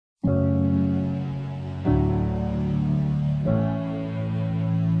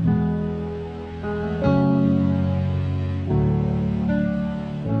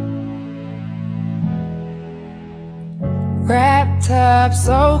up,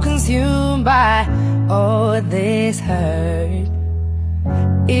 so consumed by all this hurt.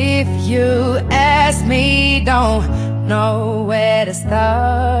 If you ask me, don't know where to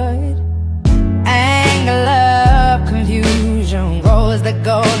start. Anger, love, confusion, roads that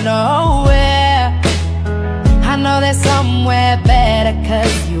go nowhere. I know there's somewhere better,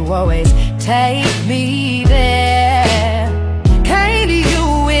 'cause you always take me there. Came to you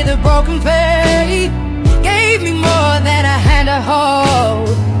with a broken faith, gave me more than a hand to hold.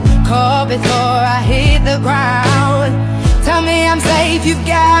 Caught before I hit the ground. Tell me I'm safe, you've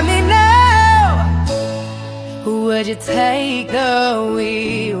got me now. Would you take the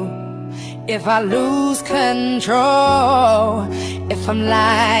wheel if I lose control? If I'm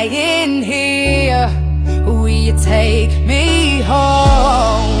lying here, will you take me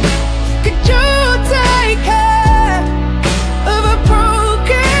home? Could you take care of a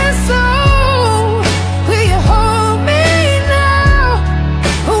broken soul? Will you hold me now?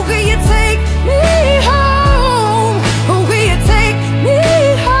 Or will you take me home? Or will you take me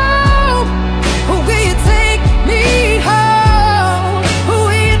home? Or will you take me home? Or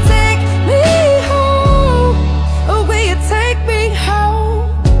will you take me home? Or will you take me home?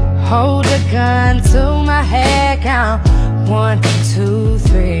 Hold a gun to my head, count 1, 2,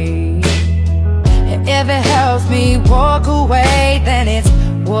 3. If it helps me walk away, then it's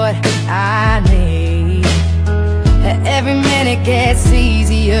what I need. Every minute gets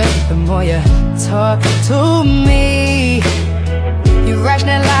easier the more you talk to me. You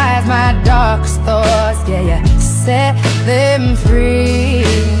rationalize my darkest thoughts, yeah, you set them free.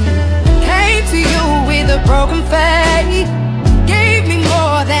 Came to you with a broken faith, gave me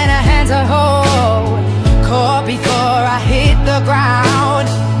more than a hand to hold. Caught before I hit the ground.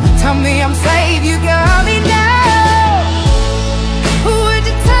 Tell me I'm safe, you got me now. Would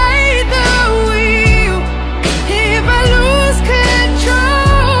you take the wheel if I lose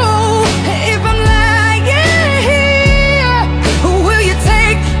control? If I'm lying here, will you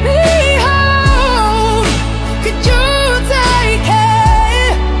take me home? Could you take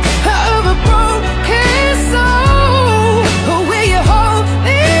care of a broken soul? Or will you hold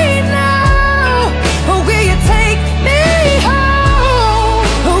me now? Or will you take me home?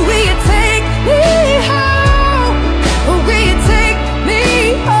 Or will you take me home? Or will you take me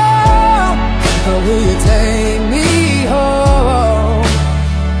home? Or will you take me home?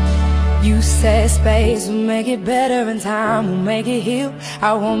 You said space will make it better and time will make it heal.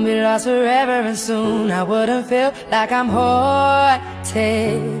 I won't be lost forever and soon I wouldn't feel like I'm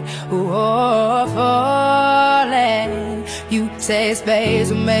haunted or falling. You say space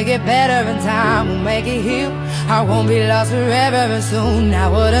will make it better and time will make it heal. I won't be lost forever and soon I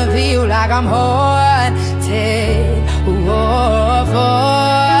wouldn't feel like I'm haunted or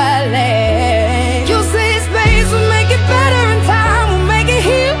falling. You say space will make it better and time will make it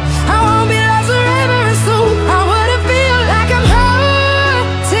heal. I won't be lost forever and soon I wouldn't feel like I'm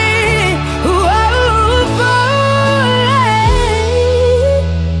haunted or falling.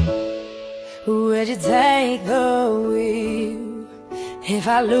 Would you take the wheel if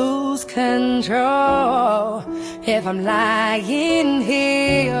I lose control? If I'm lying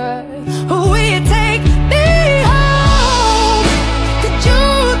here, will you take me home? Could you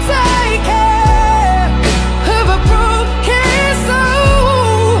take care of a broken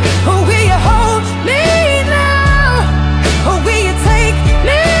soul? Or will you hold me now? Or will you take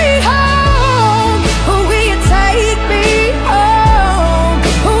me home? Or will you take me home?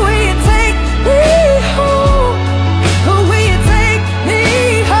 Or will you take me home? Or will you take me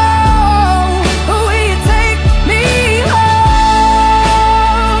home? Or will you take me home?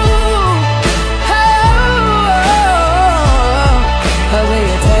 Oh, or will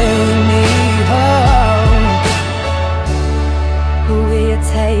you take me home? Or will you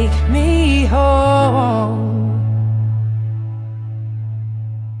take me home?